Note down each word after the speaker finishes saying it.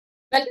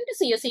Welcome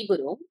to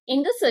CSEGURU.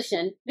 In this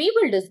session, we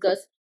will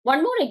discuss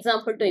one more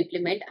example to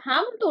implement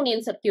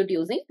Hamiltonian circuit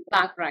using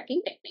backtracking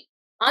technique.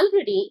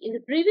 Already in the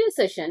previous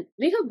session,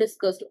 we have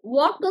discussed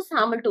what is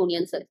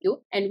Hamiltonian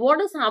circuit and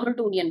what is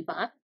Hamiltonian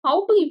path,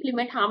 how to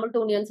implement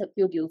Hamiltonian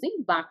circuit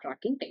using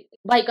backtracking technique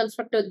by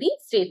constructing the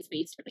state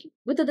space tree.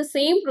 With the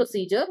same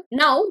procedure,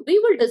 now we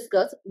will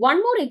discuss one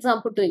more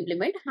example to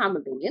implement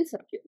Hamiltonian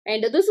circuit.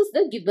 And this is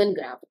the given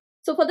graph.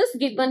 So for this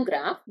given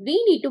graph,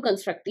 we need to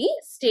construct the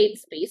state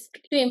space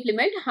to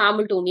implement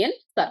Hamiltonian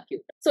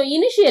circuit. So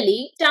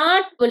initially,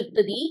 start with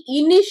the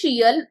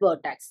initial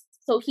vertex.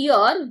 So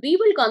here we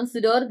will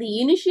consider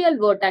the initial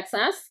vertex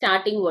as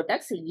starting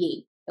vertex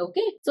A.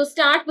 Okay, so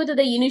start with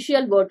the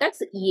initial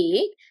vertex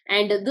A,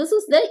 and this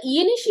is the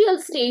initial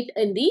state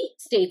in the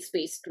state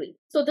space tree.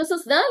 So this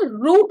is the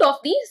root of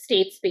the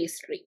state space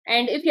tree.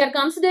 And if you are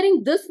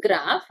considering this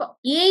graph,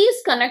 A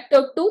is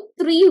connected to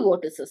three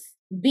vertices,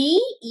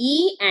 B,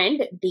 E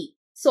and D.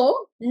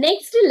 So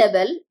next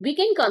level, we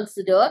can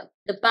consider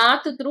the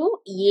path through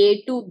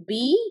A to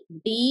B,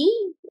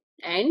 D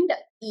and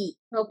E.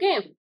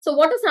 Okay. So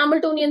what is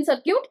Hamiltonian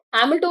circuit?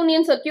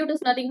 Hamiltonian circuit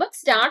is nothing but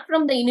start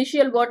from the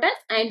initial vertex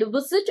and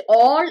visit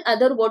all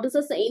other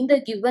vertices in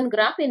the given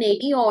graph in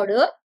any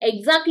order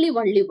exactly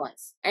only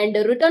once and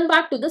return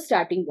back to the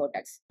starting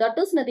vertex. That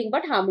is nothing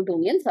but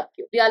Hamiltonian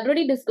circuit. We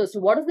already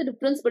discussed what is the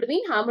difference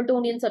between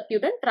Hamiltonian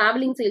circuit and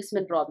traveling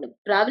salesman problem.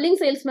 Traveling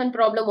salesman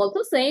problem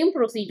also same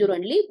procedure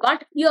only,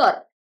 but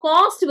here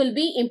cost will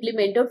be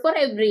implemented for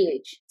every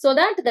age, so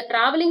that the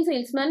traveling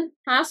salesman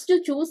has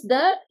to choose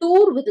the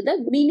tour with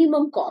the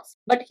minimum cost.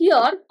 But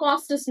here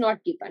cost is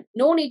not given.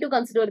 No need to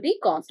consider the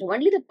cost.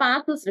 Only the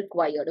path is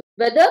required.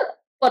 Whether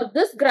for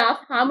this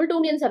graph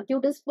Hamiltonian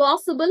circuit is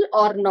possible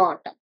or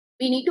not,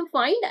 we need to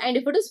find, and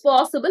if it is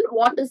possible,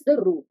 what is the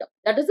root?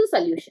 That is the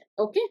solution.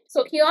 Okay.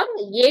 So here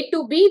A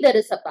to B there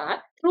is a path.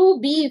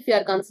 Through B, if you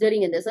are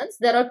considering in the sense,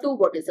 there are two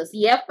vertices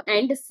F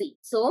and C.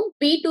 So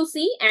B to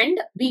C and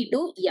B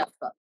to F.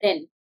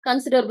 Then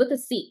consider with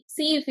C.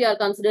 C if you are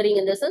considering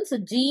in the sense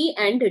G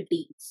and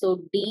D.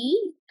 So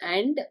D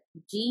and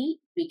G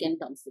we can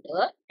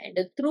consider. And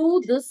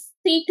through this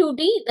C to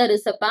D there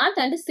is a path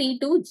and C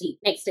to G.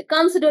 Next,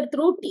 consider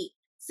through T.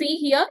 See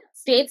here,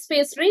 state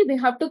space tree, we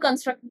have to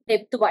construct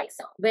depth-wise.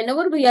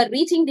 Whenever we are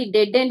reaching the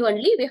dead end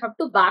only, we have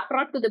to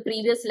backtrack to the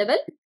previous level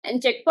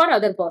and check for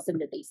other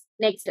possibilities.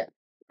 Next,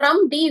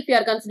 from D, if you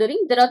are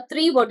considering, there are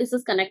three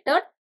vertices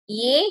connected,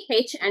 A,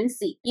 H and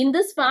C. In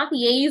this path, A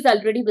is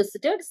already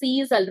visited, C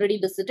is already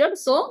visited,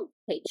 so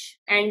H.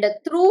 And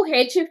through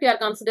H, if you are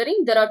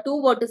considering, there are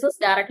two vertices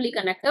directly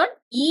connected,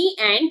 E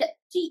and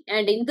G.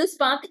 And in this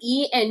path,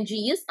 E and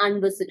G is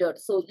unvisited.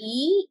 So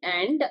E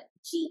and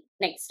G.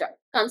 Next,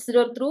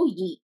 consider through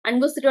E.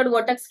 Unvisited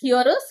vertex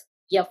here is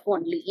F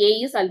only.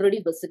 A is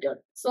already visited.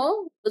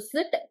 So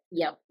visit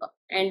F.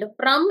 And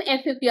from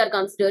F, if you are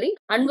considering,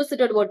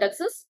 unvisited vertex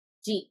is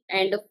G.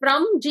 And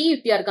from G,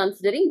 if you are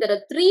considering, there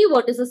are three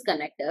vertices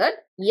connected,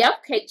 F,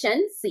 H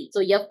and C.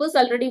 So F is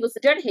already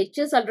visited, H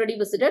is already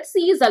visited,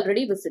 C is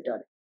already visited.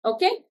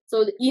 Okay.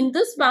 So in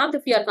this path,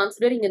 if you are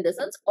considering in the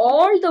sense,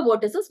 all the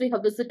vertices we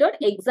have visited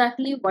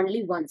exactly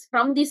only once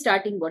from the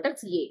starting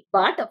vertex A.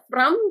 But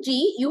from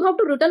G, you have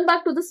to return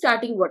back to the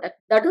starting vertex.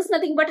 That is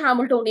nothing but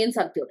Hamiltonian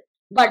circuit.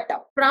 But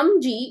from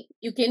G,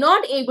 you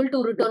cannot able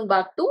to return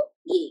back to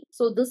E.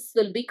 So this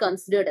will be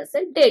considered as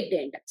a dead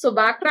end. So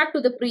backtrack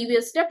to the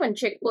previous step and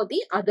check for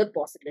the other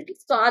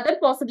possibilities. So other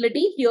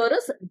possibility here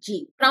is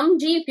G. From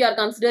G, if you are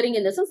considering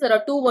in the sense, there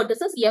are two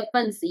vertices F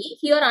and C.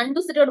 Here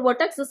unvisited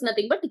vertex is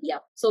nothing but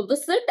F. So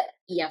visit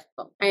F.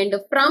 And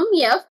from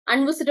F,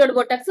 unvisited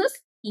vertex is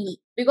E.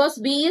 Because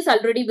B is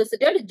already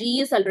visited,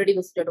 G is already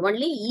visited.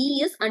 Only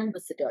E is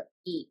unvisited.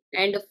 E.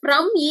 And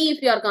from E,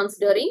 if you are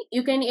considering,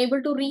 you can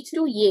able to reach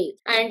to A.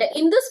 And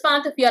in this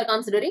path, if you are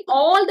considering,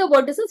 all the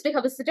vertices we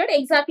have visited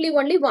exactly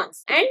only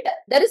once. And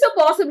there is a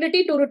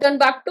possibility to return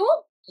back to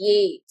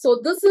A.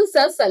 So this is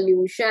a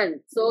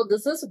solution. So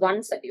this is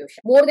one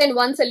solution. More than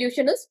one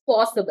solution is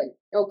possible.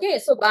 Okay.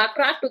 So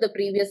backtrack to the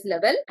previous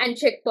level and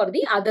check for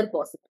the other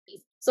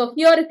possibilities. So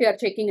here if you are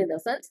checking in the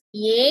sense,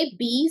 A,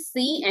 B,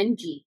 C and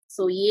G.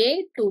 So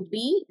A to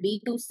B,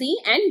 B to C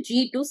and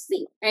G to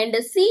C. And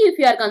C if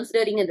you are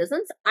considering in the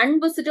sense,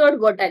 unvisited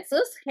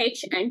vertexes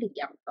H and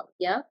F.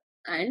 F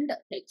and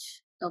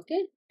H.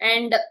 Okay.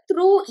 And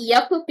through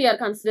F if you are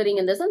considering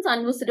in the sense,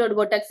 unvisited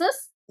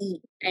vertexes E.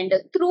 And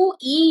through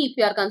E if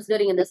you are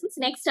considering in the sense,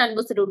 next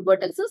unvisited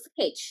vertex is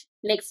H.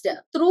 Next,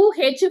 through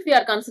H if you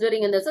are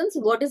considering in the sense,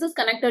 vertices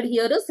connected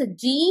here is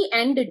G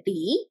and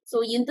D.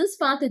 So in this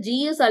path,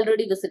 G is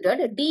already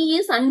visited, D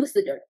is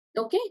unvisited.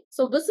 Okay,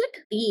 so visit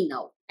D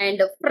now. And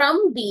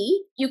from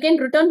D, you can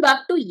return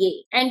back to A.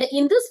 And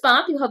in this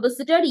path, you have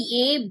visited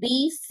A,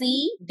 B,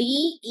 C,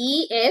 D,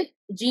 E, F,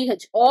 G,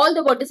 H. All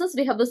the vertices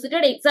we have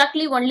visited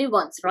exactly only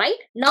once, right?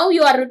 Now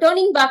you are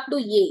returning back to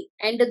A.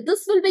 And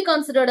this will be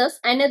considered as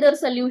another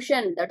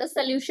solution. That is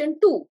solution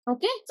 2.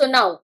 Okay. So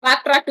now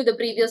backtrack to the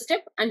previous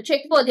step and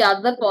check for the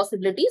other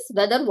possibilities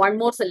whether one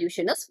more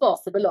solution is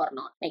possible or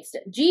not. Next,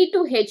 G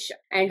to H.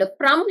 And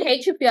from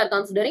H, if you are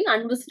considering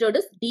unvisited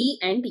is D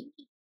and E.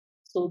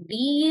 So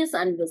D is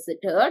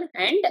unvisited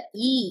and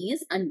E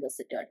is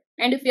unvisited.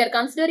 And if we are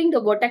considering the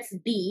vertex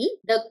D,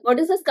 the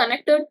vertices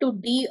connected to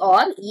D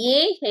are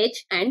A,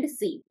 H and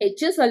C.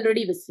 H is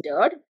already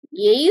visited,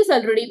 A is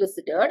already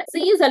visited,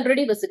 C is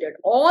already visited.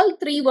 All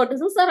three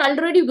vertices are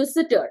already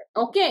visited.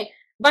 Okay.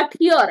 But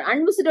here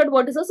unvisited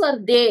vertices are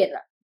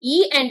there.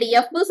 E and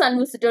F is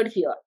unvisited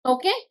here.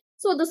 Okay.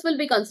 So this will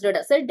be considered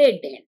as a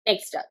dead end.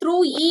 Next,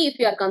 through E, if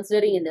you are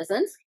considering in the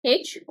sense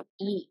H,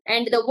 E.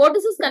 And the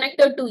vertices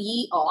connected to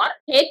E are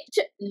H,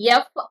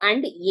 F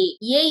and A.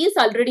 A is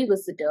already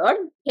visited,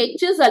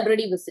 H is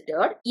already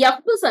visited,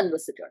 F is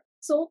unvisited.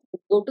 So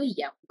go to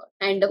F.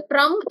 And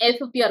from F,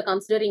 if you are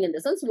considering in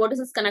the sense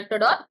vertices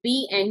connected are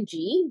B and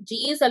G.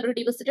 G is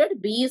already visited,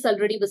 B is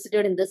already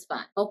visited in this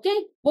path. Okay.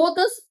 Both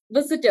is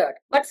visited,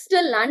 but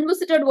still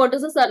unvisited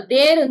vertices are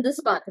there in this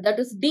path. That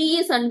is D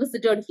is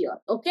unvisited here.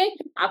 Okay.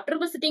 After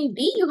visiting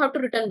D, you have to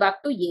return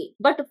back to A.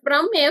 But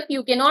from F,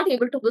 you cannot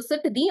able to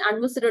visit the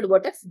unvisited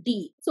vertex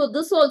D. So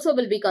this also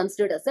will be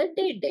considered as a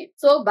dead end.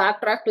 So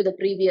backtrack to the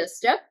previous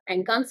step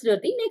and consider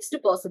the next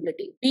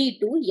possibility. B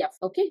to F.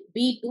 Okay.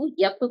 B to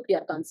F if you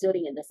are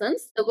considering in the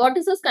sense the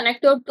vertices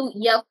connected to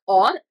F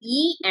are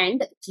E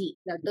and G.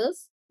 That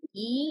is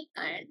E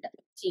and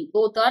G.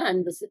 Both are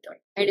unvisited.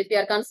 And if you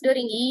are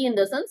considering E in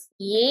the sense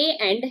A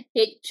and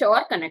H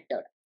are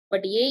connected.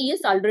 But A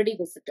is already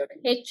visited.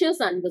 H is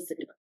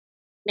unvisited.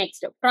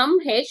 Next, from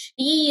H,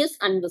 D is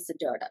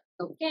unvisited.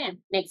 Okay.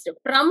 Next,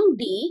 from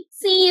D,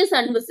 C is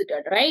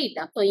unvisited, right?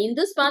 So, in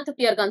this path, if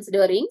you are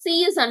considering,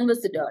 C is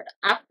unvisited.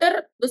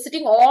 After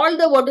visiting all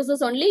the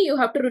vertices only, you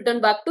have to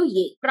return back to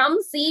A. From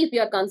C, if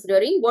you are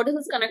considering,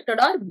 vertices connected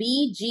are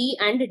B, G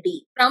and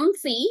D. From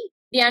C,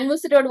 the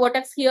unvisited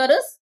vertex here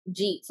is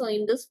G. So,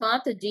 in this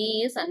path,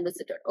 G is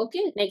unvisited.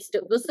 Okay. Next,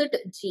 visit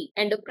G.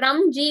 And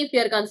from G, if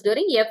you are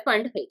considering F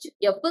and H.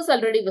 F is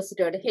already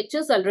visited. H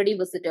is already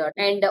visited.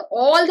 And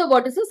all the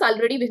vertices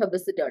already we have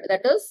visited.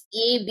 That is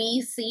A,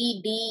 B,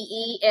 C, D,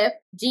 E, F,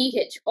 G,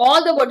 H.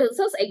 All the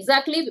vertices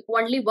exactly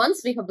only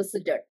once we have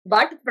visited.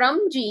 But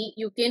from G,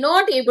 you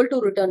cannot able to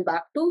return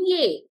back to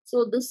A.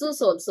 So, this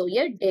is also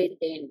a dead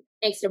end.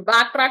 Next,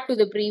 backtrack to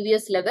the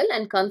previous level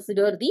and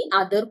consider the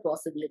other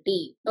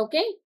possibility.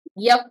 Okay.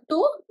 F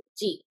to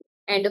G.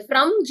 And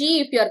from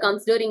G, if you are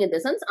considering in the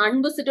sense,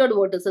 unvisited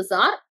vertices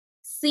are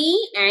C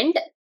and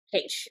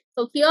H.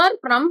 So here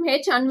from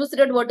H,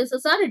 unvisited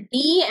vertices are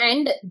D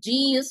and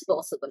G is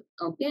possible.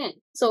 Okay.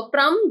 So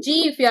from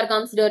G, if you are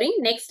considering,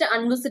 next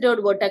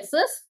unvisited vertex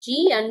is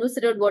G,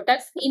 unvisited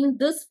vertex. In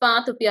this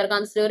path, if you are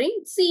considering,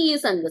 C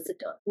is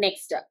unvisited.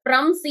 Next,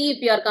 from C,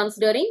 if you are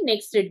considering,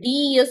 next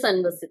D is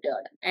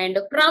unvisited. And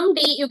from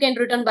D, you can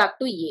return back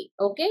to A.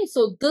 Okay.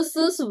 So this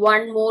is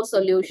one more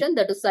solution,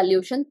 that is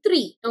solution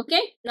 3.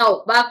 Okay.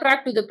 Now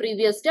backtrack to the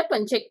previous step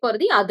and check for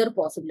the other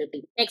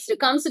possibility. Next,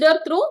 consider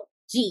through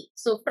G.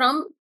 So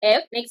from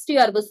F, next you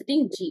are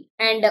visiting G.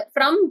 And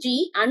from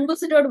G,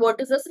 unvisited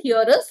vertices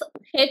here is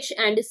H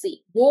and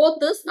C.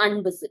 Both is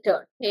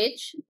unvisited.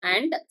 H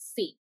and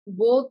C.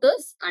 Both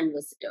is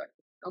unvisited.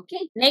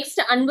 Okay. Next,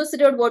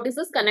 unvisited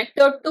vertices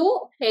connected to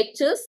H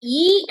is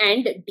E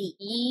and D.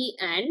 E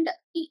and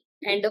E.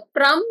 And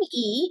from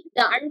E,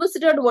 the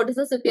unvisited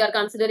vertices, if you are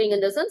considering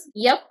in the sense,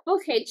 F,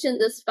 H in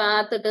this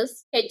path, it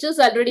is H is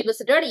already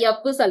visited, F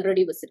is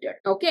already visited.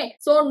 Okay.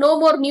 So, no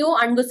more new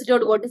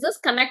unvisited vertices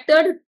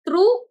connected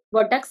through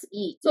vertex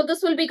E. So,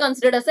 this will be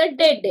considered as a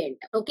dead end.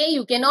 Okay.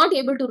 You cannot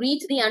able to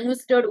reach the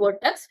unvisited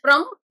vertex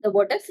from the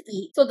vertex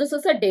E. So, this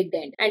is a dead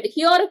end. And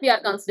here, if you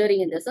are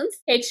considering in the sense,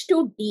 H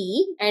to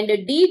D and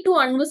D to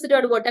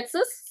unvisited vertex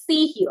is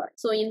C here.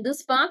 So, in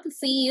this path,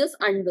 C is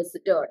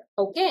unvisited.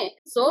 Okay.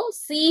 So,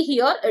 C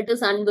here, it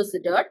is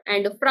unvisited.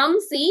 And from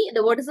C,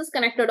 the vertices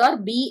connected are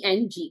B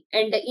and G.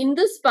 And in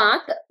this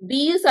path,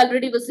 B is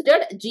already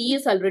visited, G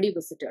is already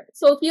visited.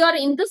 So, here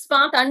in this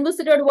path,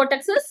 unvisited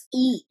vertex is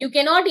E. You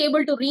cannot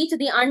able to reach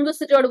the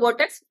unvisited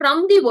vertex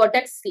from the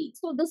vertex C.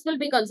 So, this will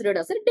be considered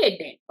as a dead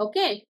end.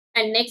 Okay.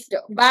 And next,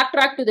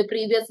 backtrack to the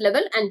previous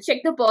level and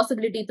check the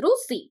possibility through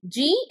C.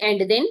 G and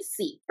then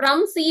C.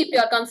 From C, if you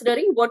are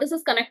considering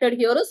vertices connected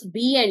here is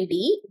B and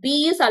D.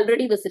 B is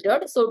already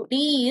visited. So,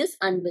 D is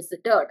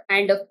unvisited.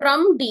 And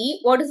from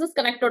D, vertices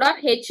connected are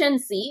H and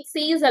C.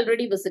 C is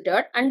already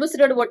visited.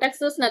 Unvisited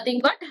vertex is nothing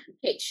but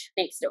H.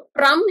 Next,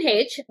 from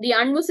H, the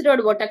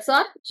unvisited vertex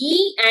are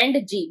E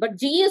and G. But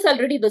G is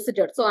already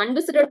visited. So,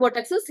 unvisited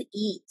vertex is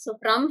E. So,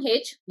 from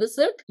H,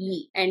 visit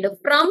E. And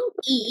from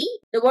E,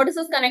 the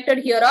vertices connected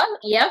here are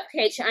are F,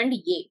 H and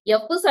A.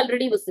 F is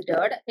already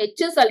visited,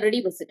 H is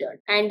already visited.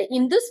 And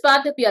in this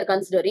path, if we are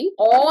considering,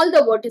 all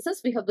the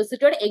vertices we have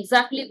visited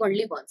exactly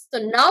only once. So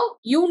now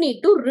you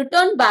need to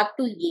return back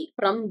to A.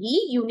 From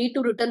E, you need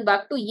to return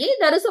back to A.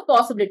 There is a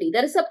possibility,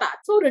 there is a path.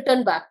 So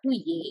return back to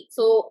A.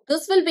 So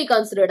this will be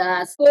considered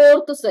as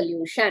fourth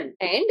solution.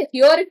 And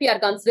here if we are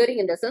considering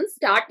in the sense,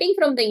 starting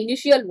from the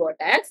initial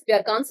vertex, we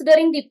are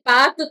considering the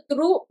path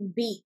through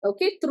B.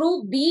 Okay,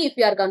 through B if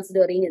we are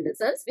considering in the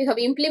sense, we have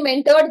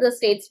implemented the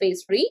state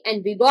space tree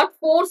and we got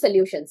 4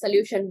 solutions.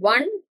 Solution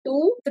 1,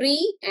 2,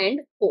 3 and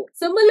 4.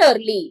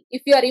 Similarly,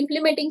 if you are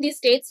implementing the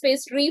state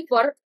space tree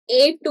for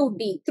A to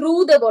D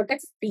through the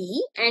vertex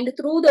D and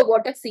through the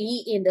vertex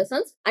E in the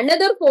sense,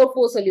 another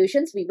 4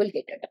 solutions we will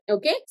get it.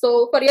 Okay.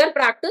 So for your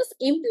practice,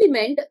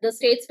 implement the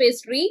state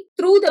space tree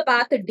through the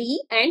path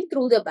D and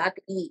through the path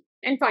E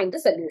and find the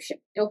solution.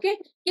 Okay.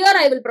 Here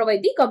I will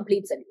provide the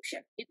complete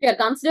solution. If you are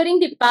considering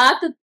the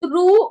path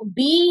through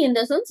B in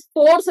the sense,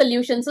 4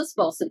 solutions is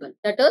possible.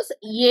 That is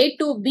A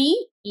to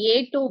B,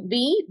 A to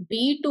B,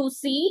 B to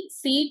C,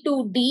 C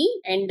to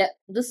D and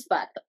this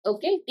path.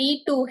 Okay.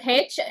 D to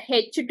H,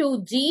 H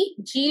to G,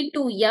 G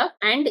to F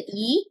and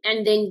E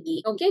and then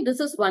E. Okay. This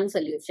is one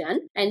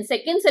solution. And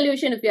second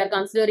solution if you are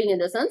considering in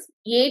the sense,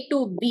 A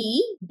to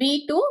B,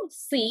 B to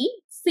C,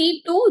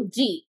 C to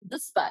G.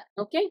 This path.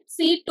 Okay.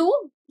 C to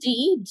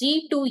G,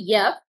 G to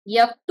F,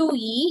 F to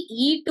E,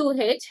 E to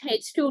H,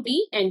 H to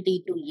D and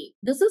D to E.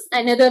 This is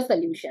another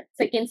solution,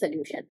 second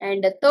solution.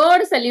 And the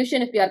third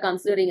solution if you are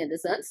considering in the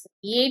sense,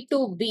 A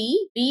to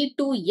B, B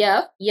to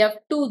F, F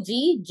to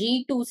G,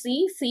 G to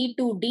C, C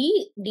to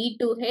D, D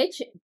to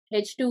H,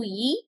 H to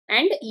E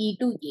and E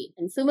to A.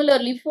 And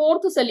similarly,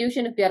 fourth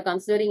solution if you are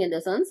considering in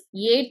the sense,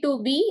 A to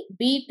B,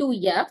 B to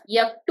F,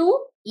 F to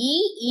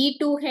E, E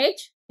to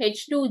H,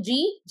 H to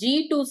G,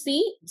 G to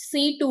C,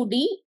 C to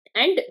D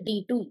and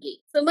D to A.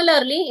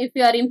 Similarly, if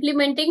you are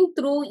implementing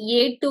through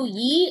A to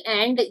E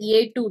and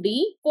A to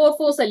D,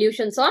 4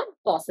 solutions are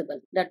possible.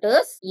 That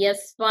is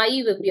S5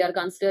 if we are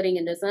considering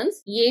in the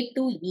sense, A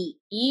to E,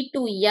 E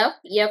to F,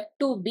 F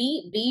to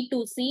B, B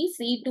to C,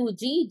 C to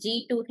G,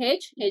 G to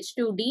H, H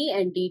to D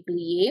and D to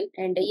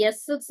A. And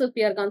S6 if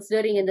we are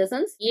considering in the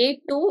sense, A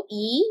to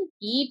E,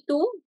 E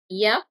to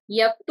F,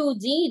 F to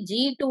G,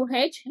 G to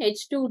H,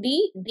 H to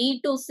D, D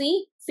to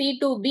C, C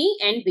to B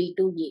and B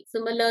to A.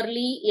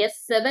 Similarly,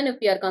 S7 if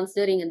we are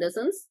considering in the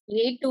sense,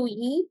 A to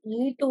E,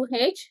 E to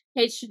H,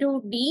 H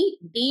to D,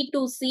 D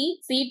to C,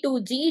 C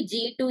to G,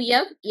 G to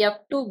F, F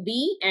to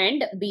B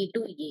and B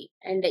to A.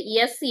 And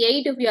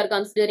S8 if we are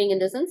considering in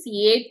the sense,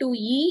 A to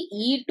E,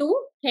 E to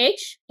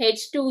H,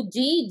 H to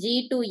G,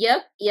 G to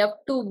F, F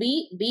to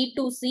B, B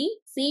to C,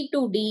 C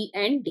to D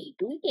and D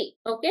to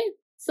A. Okay.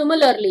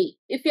 Similarly,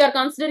 if you are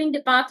considering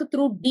the path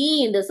through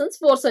D in the sense,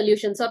 4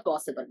 solutions are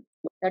possible.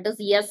 That is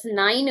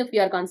S9 if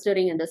you are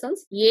considering in the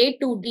sense, A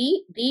to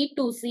D, D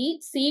to C,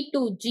 C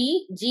to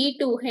G, G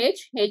to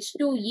H, H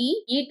to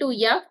E, E to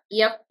F,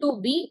 F to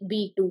B,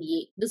 B to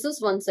A. This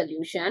is one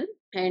solution.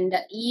 And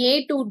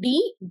A to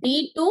D,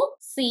 D to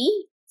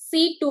C,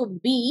 C to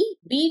B,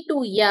 B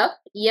to F,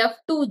 F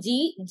to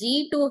G,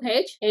 G to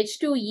H, H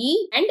to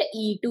E and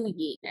E to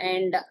A.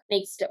 And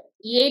next,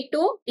 A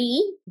to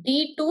D,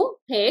 D to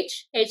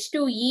H, H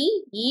to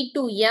E, E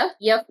to F,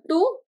 F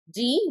to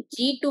G,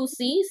 G to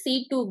C,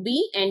 C to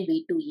B and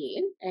B to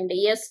A. And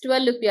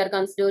S12 if you are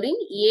considering,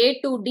 A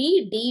to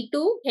D, D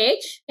to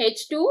H,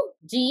 H to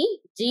G,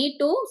 G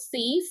to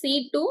C,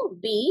 C to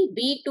B,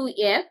 B to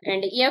F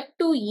and F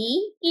to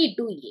E, E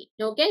to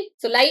A. Okay.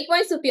 So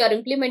likewise if you are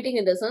implementing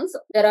in the sense,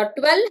 there are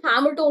 12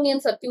 Hamiltonian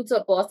circuits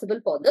are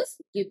possible for this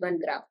given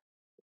graph.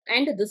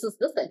 And this is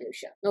the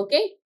solution.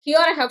 Okay. Here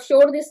I have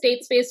showed the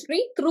state space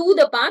tree through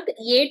the path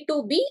A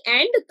to B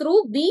and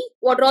through B,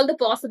 what are all the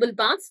possible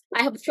paths?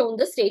 I have shown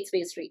the state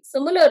space tree.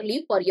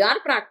 Similarly, for your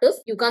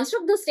practice, you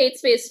construct the state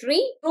space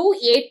tree through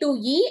A to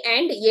E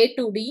and A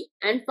to D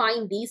and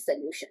find these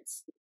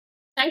solutions.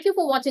 Thank you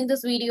for watching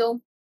this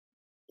video.